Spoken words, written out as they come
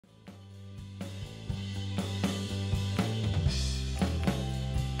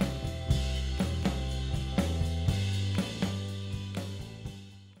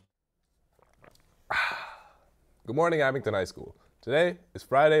Good morning, Abington High School. Today is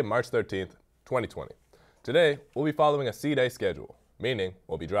Friday, March 13th, 2020. Today, we'll be following a C-Day schedule, meaning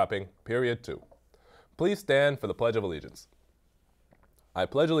we'll be dropping period 2. Please stand for the Pledge of Allegiance. I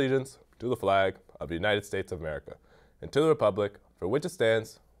pledge allegiance to the flag of the United States of America and to the republic for which it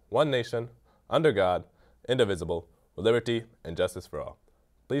stands, one nation, under God, indivisible, with liberty and justice for all.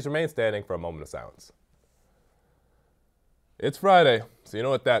 Please remain standing for a moment of silence. It's Friday, so you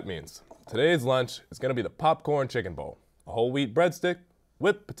know what that means. Today's lunch is going to be the popcorn chicken bowl, a whole wheat breadstick,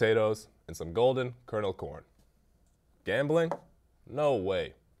 whipped potatoes, and some golden kernel corn. Gambling? No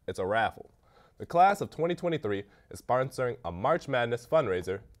way. It's a raffle. The class of 2023 is sponsoring a March Madness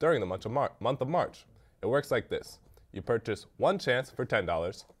fundraiser during the month of March. It works like this. You purchase one chance for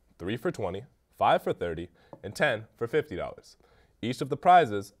 $10, 3 for $20, 5 for $30, and 10 for $50. Each of the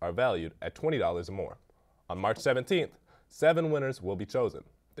prizes are valued at $20 or more. On March 17th, 7 winners will be chosen.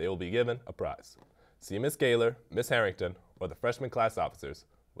 They will be given a prize. See Miss Gaylor, Miss Harrington, or the freshman class officers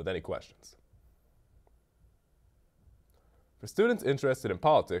with any questions. For students interested in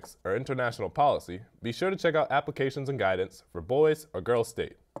politics or international policy, be sure to check out applications and guidance for Boys or Girls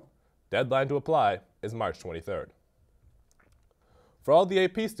State. Deadline to apply is March 23rd. For all the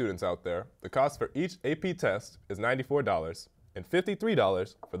AP students out there, the cost for each AP test is $94 and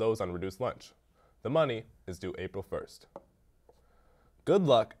 $53 for those on reduced lunch. The money is due April 1st. Good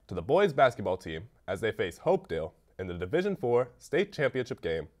luck to the boys basketball team as they face Hopedale in the Division IV state championship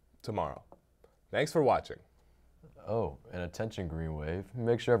game tomorrow. Thanks for watching. Oh, and attention Green Wave.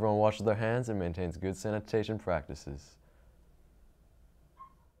 Make sure everyone washes their hands and maintains good sanitation practices.